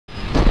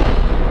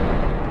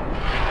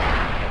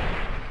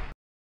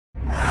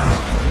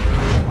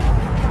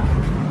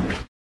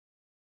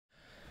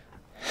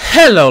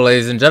Hello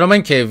ladies and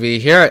gentlemen, KV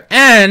here,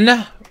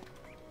 and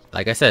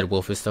like I said,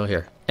 Wolf is still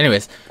here.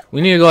 Anyways,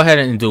 we need to go ahead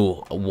and do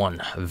a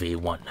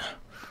 1v1.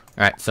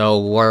 Alright,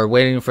 so we're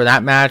waiting for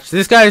that match.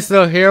 This guy is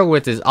still here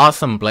with his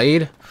awesome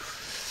blade.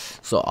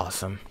 So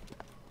awesome.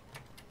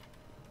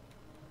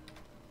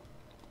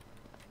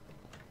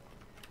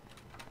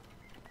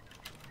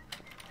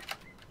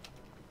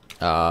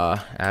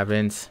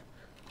 Haven't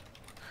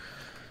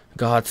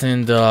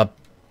gotten the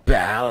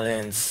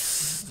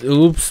balance.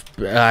 Oops,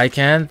 I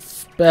can't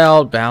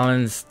spell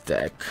balance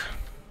deck.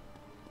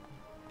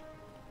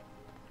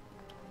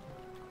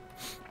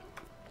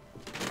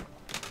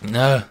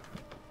 No.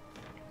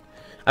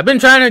 I've been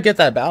trying to get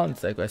that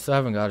balance deck, but I still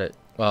haven't got it.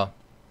 Well,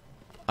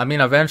 I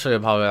mean,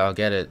 eventually I'll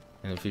get it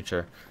in the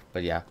future.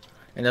 But yeah,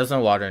 and there's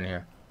no water in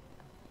here.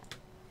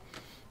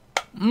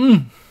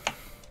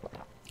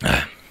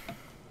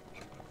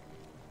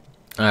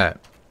 Alright.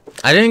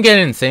 I didn't get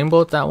insane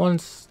boat that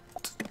once.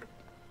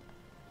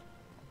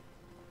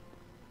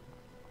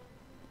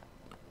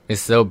 It's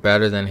still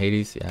better than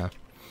Hades, yeah.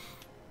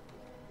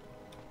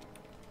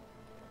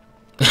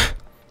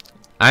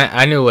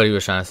 I knew what he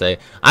was trying to say.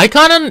 I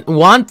kinda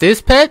want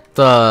this pet,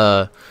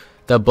 the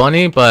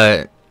bunny,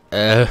 but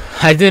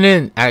I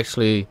didn't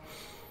actually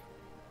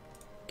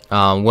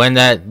when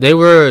they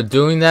were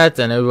doing that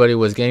and everybody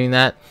was getting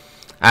that,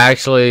 I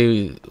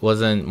actually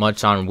wasn't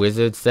much on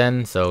wizards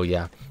then, so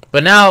yeah.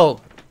 But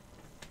now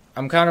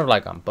I'm kind of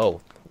like on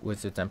both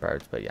wizards and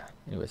pirates, but yeah.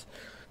 Anyways,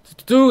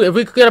 if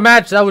we could get a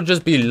match, that would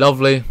just be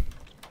lovely.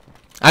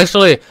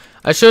 Actually,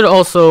 I should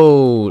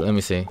also, let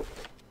me see.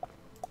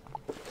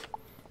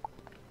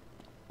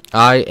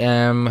 I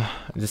am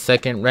the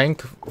second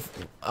rank,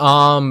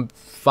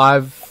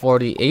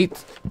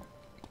 548.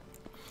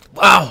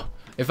 Wow!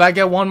 If I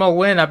get one more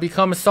win, I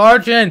become a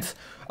sergeant.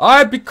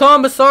 I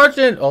become a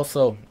sergeant.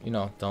 Also, you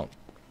know, don't.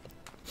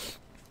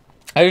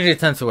 I usually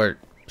tend to wear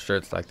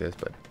shirts like this,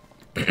 but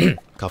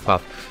cough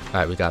cough. All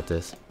right, we got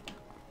this.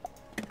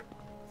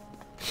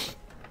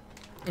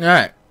 All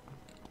right.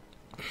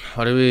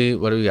 What do we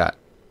got?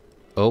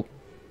 Oh,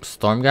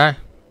 storm guy.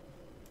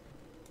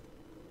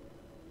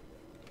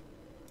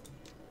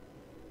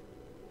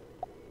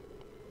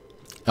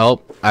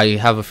 Oh, I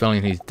have a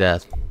feeling he's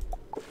dead.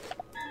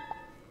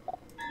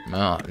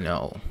 Oh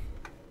no.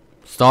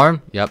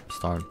 Storm? Yep,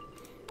 storm.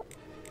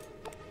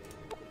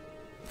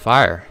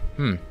 Fire.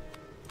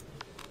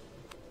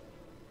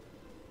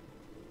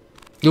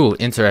 Ooh,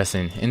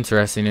 interesting.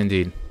 Interesting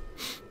indeed.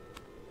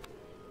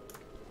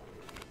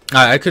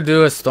 Alright, I could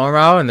do a storm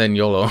out and then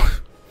YOLO.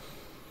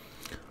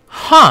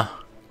 Huh.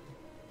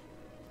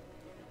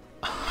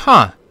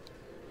 Huh.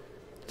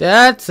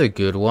 That's a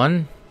good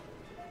one.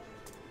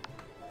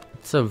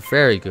 It's a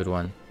very good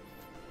one.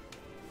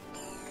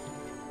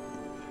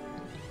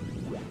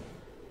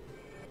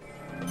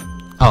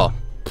 Oh,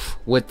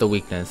 with the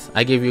weakness.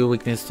 I give you a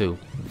weakness too.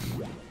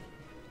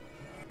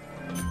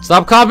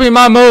 Stop copying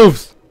my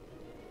moves!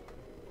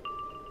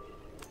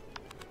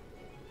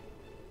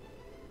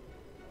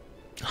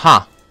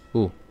 Huh.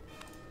 Ooh.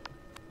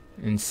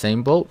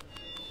 Insane bolt.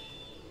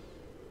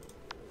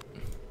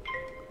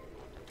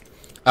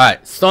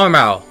 Alright, Storm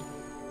Owl.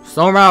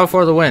 Storm Owl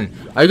for the win.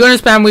 Are you gonna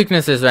spam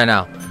weaknesses right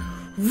now?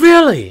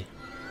 Really?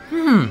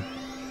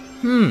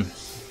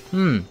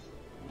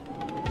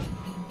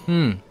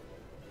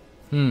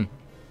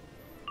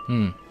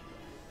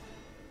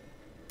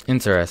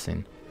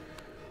 Interesting.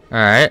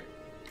 Alright.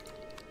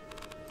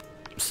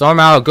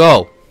 Storm Owl,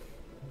 go.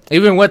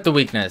 Even with the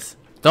weakness.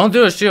 Don't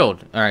do a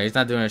shield. Alright, he's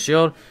not doing a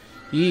shield.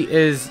 He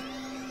is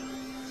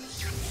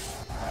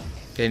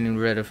getting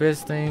rid of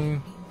his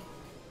thing.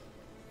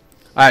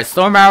 Alright,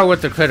 Storm Arrow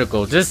with the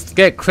critical. Just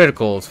get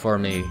criticals for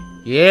me.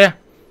 Yeah?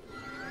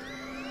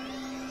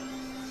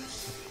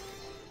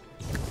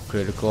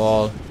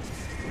 Critical.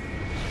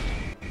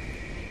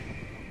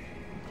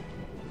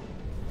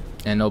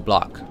 And no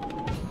block.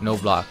 No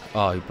block.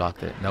 Oh, he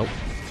blocked it. Nope.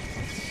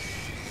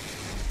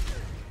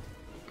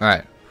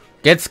 Alright.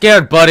 Get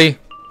scared, buddy.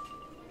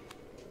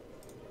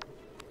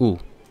 Ooh.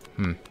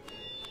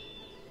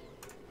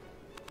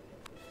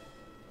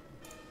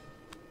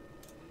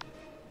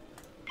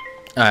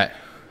 Alright.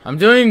 I'm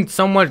doing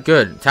somewhat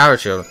good. Tower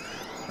shield.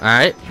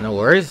 Alright. No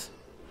worries.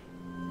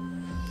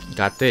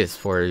 Got this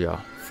for you.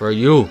 For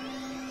you.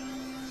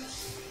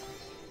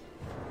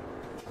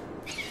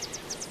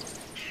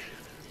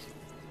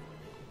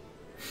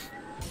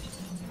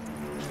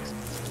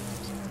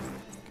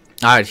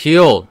 Alright.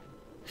 Heal.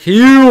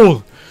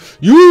 Heal.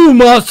 You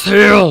must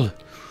heal.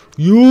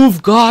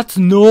 You've got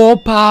no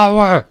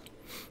power.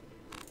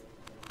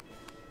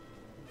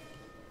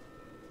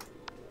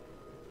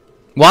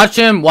 Watch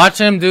him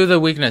do the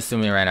weakness to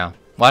me right now.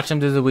 Watch him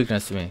do the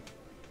weakness to me.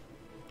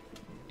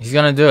 He's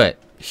gonna do it.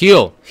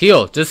 Heal.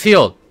 Heal. Just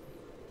heal.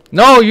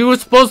 No, you were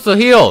supposed to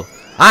heal.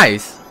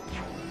 Ice.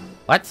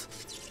 What?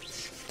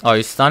 Oh,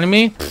 you're stunning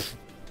me?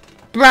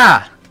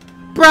 Bruh.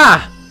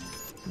 Bruh.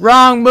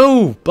 Wrong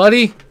move,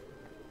 buddy.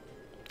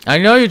 I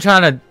know you're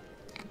trying to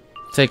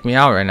take me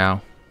out right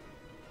now.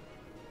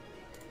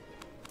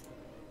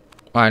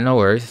 Alright, no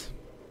worries.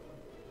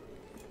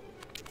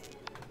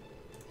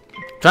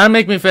 Try to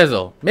make me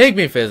fizzle. Make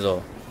me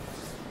fizzle.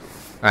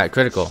 Alright,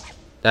 critical.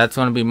 That's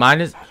gonna be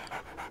minus.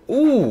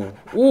 Ooh.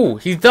 Ooh,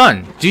 he's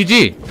done.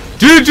 GG.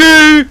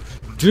 GG!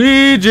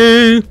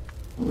 GG!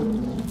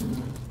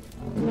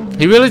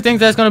 He really thinks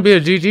that's gonna be a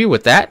GG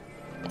with that?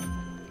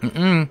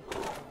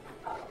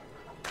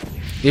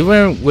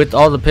 Even with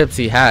all the pips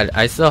he had,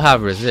 I still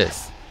have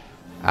resist.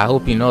 I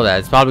hope you know that.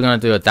 It's probably gonna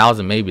do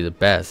 1,000, maybe the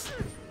best.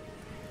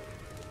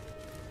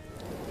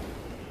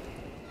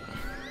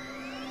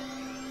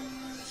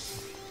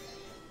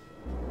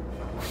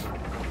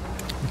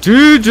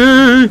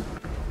 GG!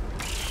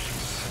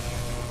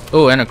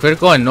 Oh, and a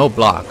critical and no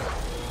block.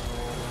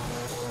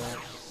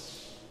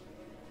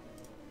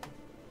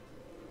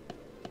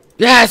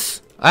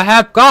 Yes! I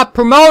have got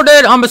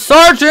promoted! I'm a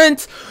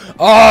sergeant!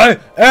 I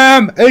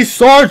am a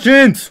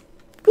sergeant!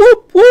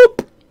 Whoop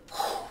whoop!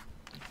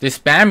 The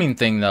spamming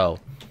thing though.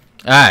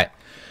 Alright.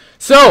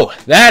 So,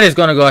 that is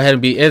gonna go ahead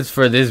and be it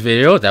for this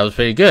video. That was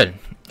pretty good.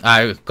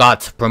 I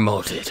got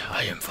promoted.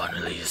 I am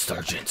finally a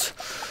sergeant.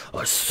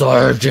 A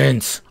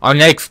sergeant! Our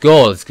next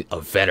goal is a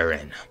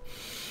veteran.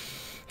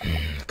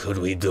 Could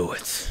we do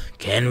it?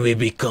 Can we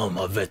become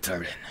a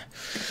veteran?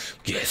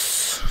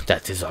 Yes,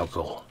 that is our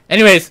goal.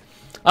 Anyways,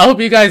 I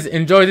hope you guys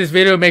enjoyed this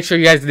video. Make sure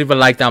you guys leave a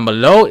like down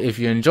below if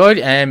you enjoyed,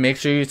 and make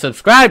sure you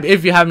subscribe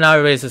if you have not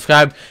already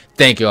subscribed.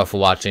 Thank you all for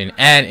watching,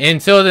 and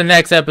until the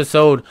next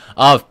episode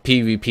of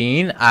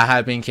PvPing, I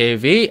have been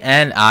KV,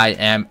 and I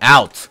am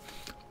out.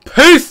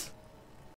 Peace!